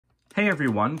Hey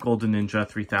everyone, Golden Ninja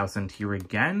 3000 here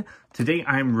again. Today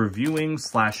I'm reviewing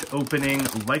 / opening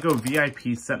LEGO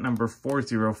VIP set number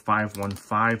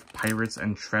 40515 Pirates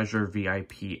and Treasure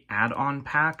VIP add-on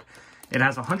pack. It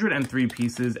has 103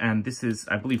 pieces and this is,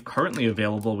 I believe, currently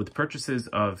available with purchases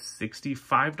of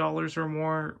 $65 or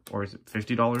more, or is it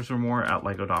 $50 or more at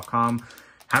lego.com.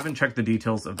 Haven't checked the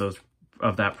details of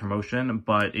that promotion,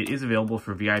 but it is available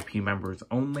for VIP members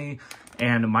only.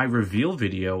 And my reveal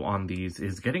video on these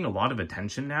is getting a lot of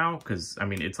attention now because, I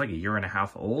mean, it's like a year and a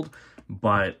half old,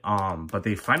 but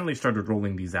they finally started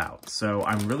rolling these out. So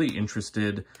I'm really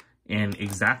interested in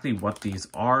exactly what these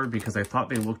are because I thought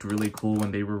they looked really cool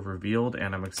when they were revealed,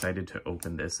 and I'm excited to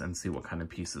open this and see what kind of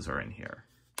pieces are in here.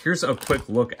 Here's a quick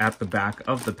look at the back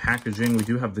of the packaging. We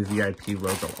do have the VIP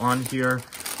logo on here.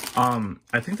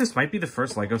 I think this might be the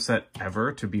first LEGO set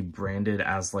ever to be branded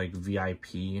as like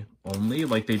VIP only.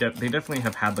 Like they definitely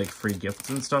have had like free gifts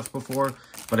and stuff before,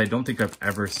 but I don't think I've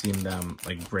ever seen them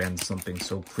like brand something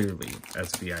so clearly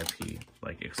as VIP,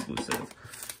 like exclusive.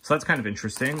 So that's kind of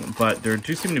interesting, but there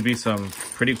do seem to be some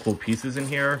pretty cool pieces in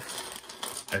here.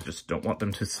 I just don't want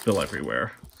them to spill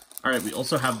everywhere. All right, we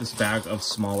also have this bag of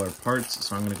smaller parts,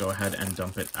 so I'm going to go ahead and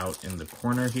dump it out in the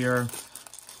corner here,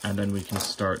 and then we can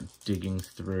start digging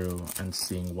through and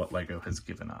seeing what LEGO has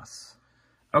given us.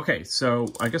 Okay, so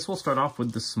I guess we'll start off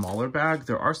with the smaller bag.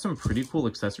 There are some pretty cool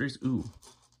accessories. Ooh,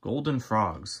 golden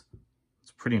frogs.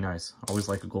 It's pretty nice. Always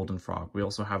like a golden frog. We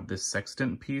also have this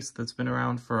sextant piece that's been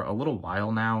around for a little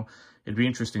while now. It'd be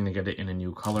interesting to get it in a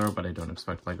new color, but I don't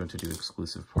expect LEGO to do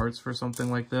exclusive parts for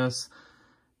something like this.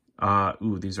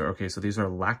 Ooh, these are, okay, so these are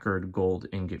lacquered gold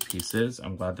ingot pieces.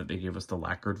 I'm glad that they gave us the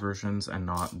lacquered versions and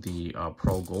not the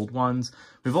pearl gold ones.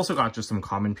 We've also got just some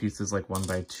common pieces like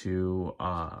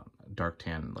 1x2 dark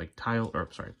tan, like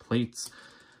plates.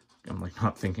 I'm like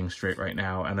not thinking straight right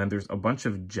now. And then there's a bunch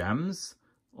of gems,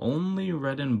 only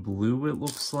red and blue it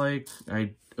looks like.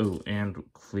 And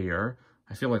clear.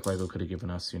 I feel like LEGO could have given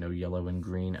us, you know, yellow and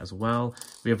green as well.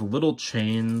 We have little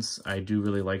chains. I do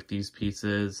really like these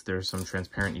pieces. There's some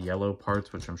transparent yellow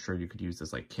parts, which I'm sure you could use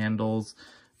as like candles.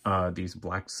 These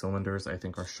black cylinders, I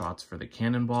think, are shots for the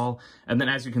cannonball. And then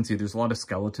as you can see, there's a lot of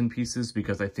skeleton pieces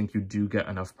because I think you do get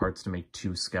enough parts to make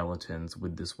 2 skeletons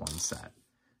with this one set.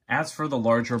 As for the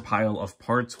larger pile of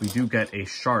parts, we do get a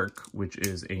shark, which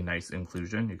is a nice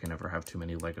inclusion. You can never have too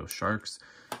many LEGO sharks.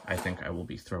 I think I will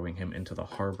be throwing him into the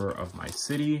harbor of my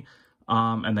city.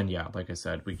 And then, yeah, like I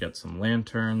said, we get some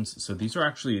lanterns. So these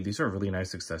are really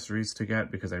nice accessories to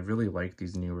get because I really like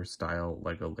these newer style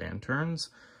LEGO lanterns.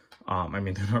 I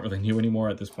mean, they're not really new anymore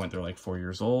at this point. They're like 4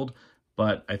 years old,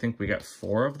 but I think we get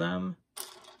 4 of them.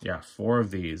 Yeah, 4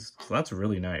 of these. So that's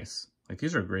really nice. Like,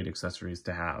 these are great accessories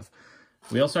to have.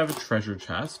 We also have a treasure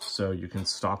chest, so you can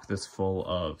stock this full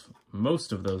of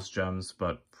most of those gems,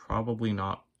 but probably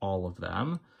not all of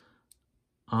them.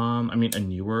 I mean, a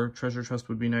newer treasure chest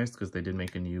would be nice because they did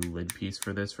make a new lid piece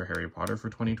for this for Harry Potter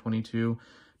for 2022.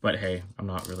 But hey, I'm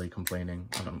not really complaining.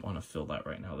 I don't want to fill that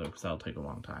right now though, because that'll take a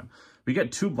long time. We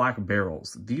get 2 black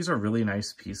barrels. These are really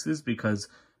nice pieces because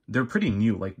they're pretty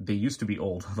new. Like, they used to be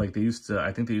old. Like,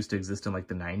 I think they used to exist in like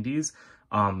the 90s.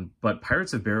 But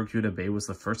Pirates of Barracuda Bay was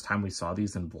the first time we saw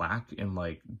these in black in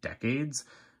like decades.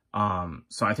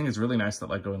 So I think it's really nice that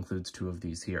LEGO includes 2 of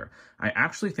these here. I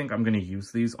actually think I'm going to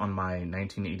use these on my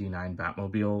 1989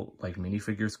 Batmobile like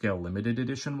minifigure scale limited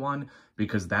edition one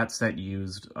because that set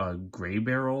used gray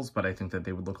barrels, but I think that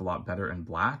they would look a lot better in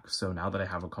black. So now that I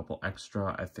have a couple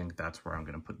extra, I think that's where I'm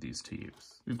going to put these to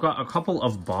use. We've got a couple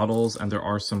of bottles and there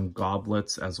are some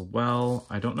goblets as well.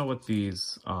 I don't know what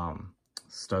these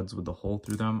studs with the hole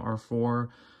through them are for.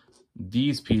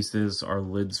 These pieces are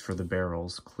lids for the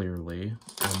barrels, clearly.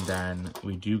 And then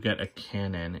we do get a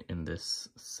cannon in this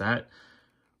set,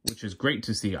 which is great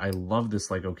to see. I love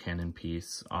this LEGO cannon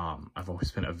piece. I've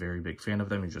always been a very big fan of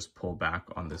them. You just pull back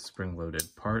on this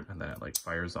spring-loaded part and then it like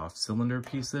fires off cylinder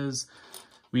pieces.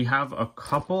 We have a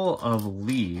couple of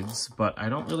leaves, but I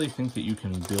don't really think that you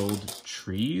can build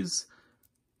trees.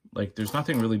 Like, there's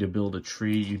nothing really to build a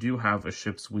tree. You do have a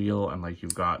ship's wheel, and, like,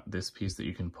 you've got this piece that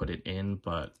you can put it in,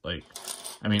 but, like,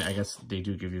 I mean, I guess they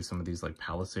do give you some of these, like,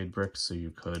 palisade bricks, so you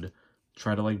could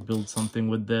try to, like, build something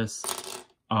with this.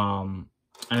 And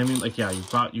I mean, like, yeah,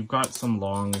 you've got some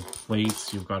long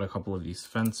plates, you've got a couple of these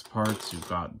fence parts, you've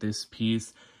got this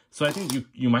piece. So I think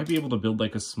you might be able to build,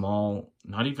 like, a small,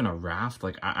 not even a raft.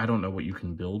 Like, I don't know what you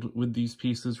can build with these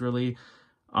pieces, really.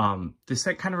 This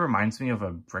set kind of reminds me of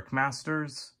a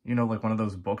Brickmasters, you know, like one of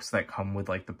those books that come with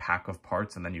like the pack of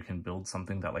parts and then you can build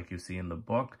something that like you see in the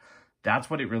book. That's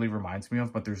what it really reminds me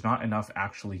of, but there's not enough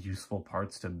actually useful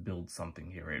parts to build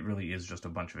something here. It really is just a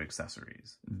bunch of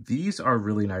accessories. These are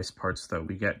really nice parts though.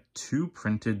 We get 2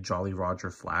 printed Jolly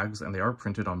Roger flags, and they are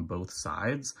printed on both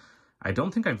sides. I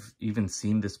don't think I've even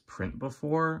seen this print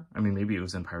before. I mean, maybe it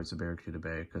was in Pirates of Barracuda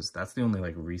Bay, because that's the only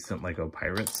like recent LEGO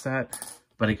Pirates set.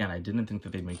 But again, I didn't think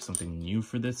that they'd make something new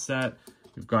for this set.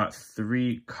 We've got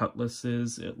 3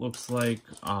 cutlasses, it looks like.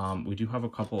 We do have a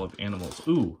couple of animals.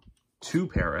 Ooh, 2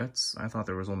 parrots. I thought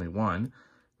there was only 1.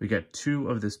 We get 2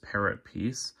 of this parrot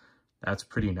piece. That's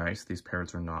pretty nice. These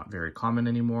parrots are not very common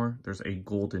anymore. There's a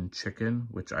golden chicken,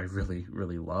 which I really,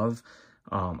 really love.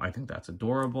 I think that's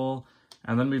adorable.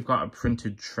 And then we've got a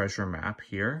printed treasure map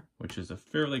here, which is a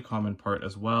fairly common part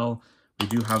as well. We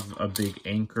do have a big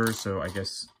anchor, so I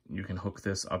guess you can hook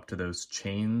this up to those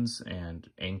chains and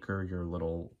anchor your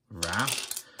little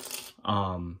raft.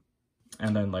 And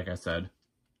then, like I said,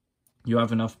 you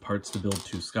have enough parts to build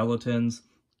 2 skeletons.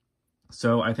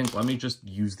 So I think let me just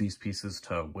use these pieces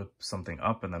to whip something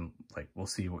up, and then like we'll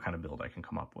see what kind of build I can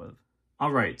come up with.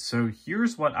 All right, so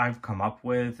here's what I've come up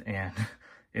with, and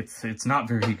it's not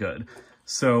very good.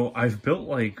 So I've built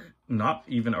like not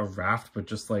even a raft, but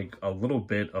just like a little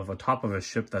bit of a top of a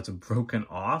ship that's broken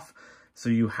off. So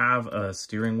you have a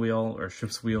steering wheel or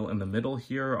ship's wheel in the middle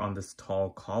here on this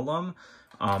tall column.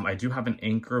 I do have an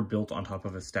anchor built on top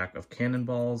of a stack of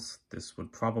cannonballs. This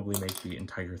would probably make the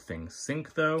entire thing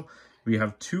sink though. We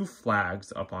have 2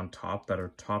 flags up on top that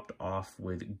are topped off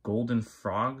with golden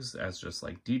frogs as just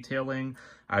like detailing.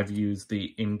 I've used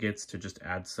the ingots to just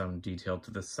add some detail to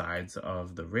the sides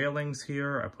of the railings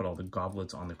here. I put all the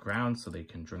goblets on the ground so they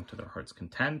can drink to their heart's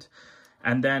content.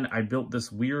 And then I built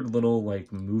this weird little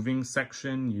like moving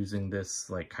section using this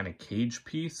like kind of cage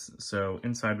piece. So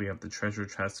inside we have the treasure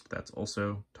chest that's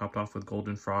also topped off with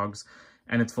golden frogs,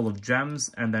 and it's full of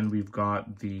gems. And then we've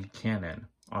got the cannon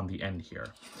on the end here.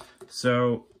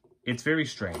 So it's very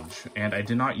strange, and I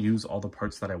did not use all the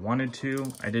parts that I wanted to.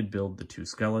 I did build the 2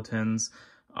 skeletons.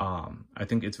 I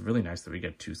think it's really nice that we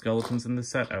get 2 skeletons in this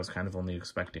set. I was kind of only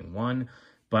expecting 1.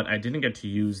 But I didn't get to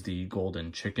use the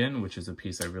golden chicken, which is a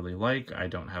piece I really like. I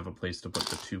don't have a place to put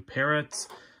the 2 parrots.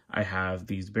 I have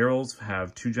these barrels,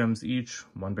 have 2 gems each,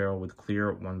 1 barrel with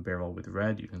clear, 1 barrel with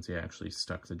red. You can see I actually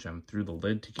stuck the gem through the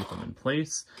lid to keep them in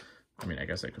place. I mean, I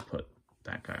guess I could put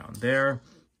that guy on there.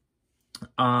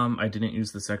 I didn't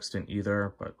use the sextant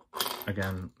either, but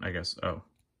again, I guess, oh,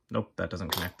 nope, that doesn't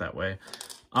connect that way.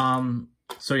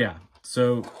 So yeah,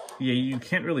 you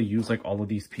can't really use like all of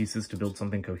these pieces to build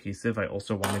something cohesive. I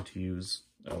also wanted to use,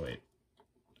 oh wait,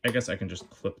 I guess I can just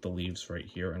clip the leaves right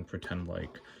here and pretend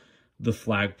like the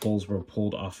flagpoles were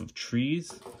pulled off of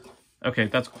trees. Okay,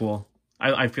 that's cool.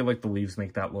 I feel like the leaves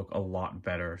make that look a lot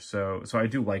better. So I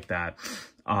do like that.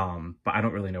 But I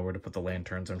don't really know where to put the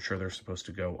lanterns. I'm sure they're supposed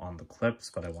to go on the clips,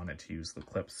 but I wanted to use the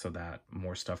clips so that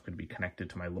more stuff could be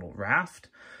connected to my little raft.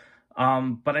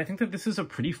 But I think that this is a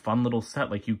pretty fun little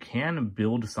set. Like, you can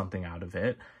build something out of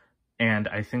it. And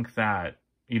I think that,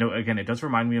 you know, again, it does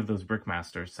remind me of those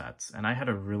Brickmaster sets. And I had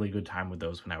a really good time with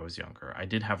those when I was younger. I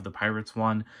did have the Pirates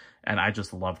one, and I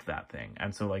just loved that thing.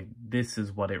 And so, like, this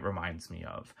is what it reminds me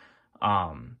of.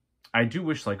 I do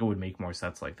wish LEGO would make more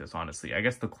sets like this, honestly. I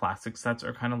guess the classic sets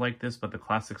are kind of like this, but the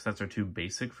classic sets are too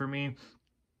basic for me.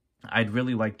 I'd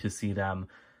really like to see them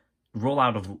roll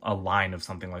out a line of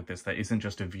something like this that isn't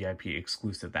just a VIP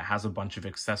exclusive, that has a bunch of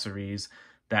accessories,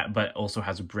 but also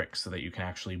has bricks so that you can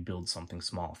actually build something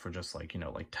small for just like, you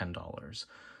know, like $10.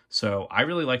 So I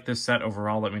really like this set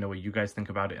overall. Let me know what you guys think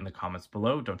about it in the comments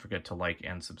below. Don't forget to like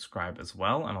and subscribe as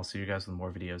well, and I'll see you guys with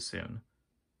more videos soon.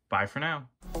 Bye for now.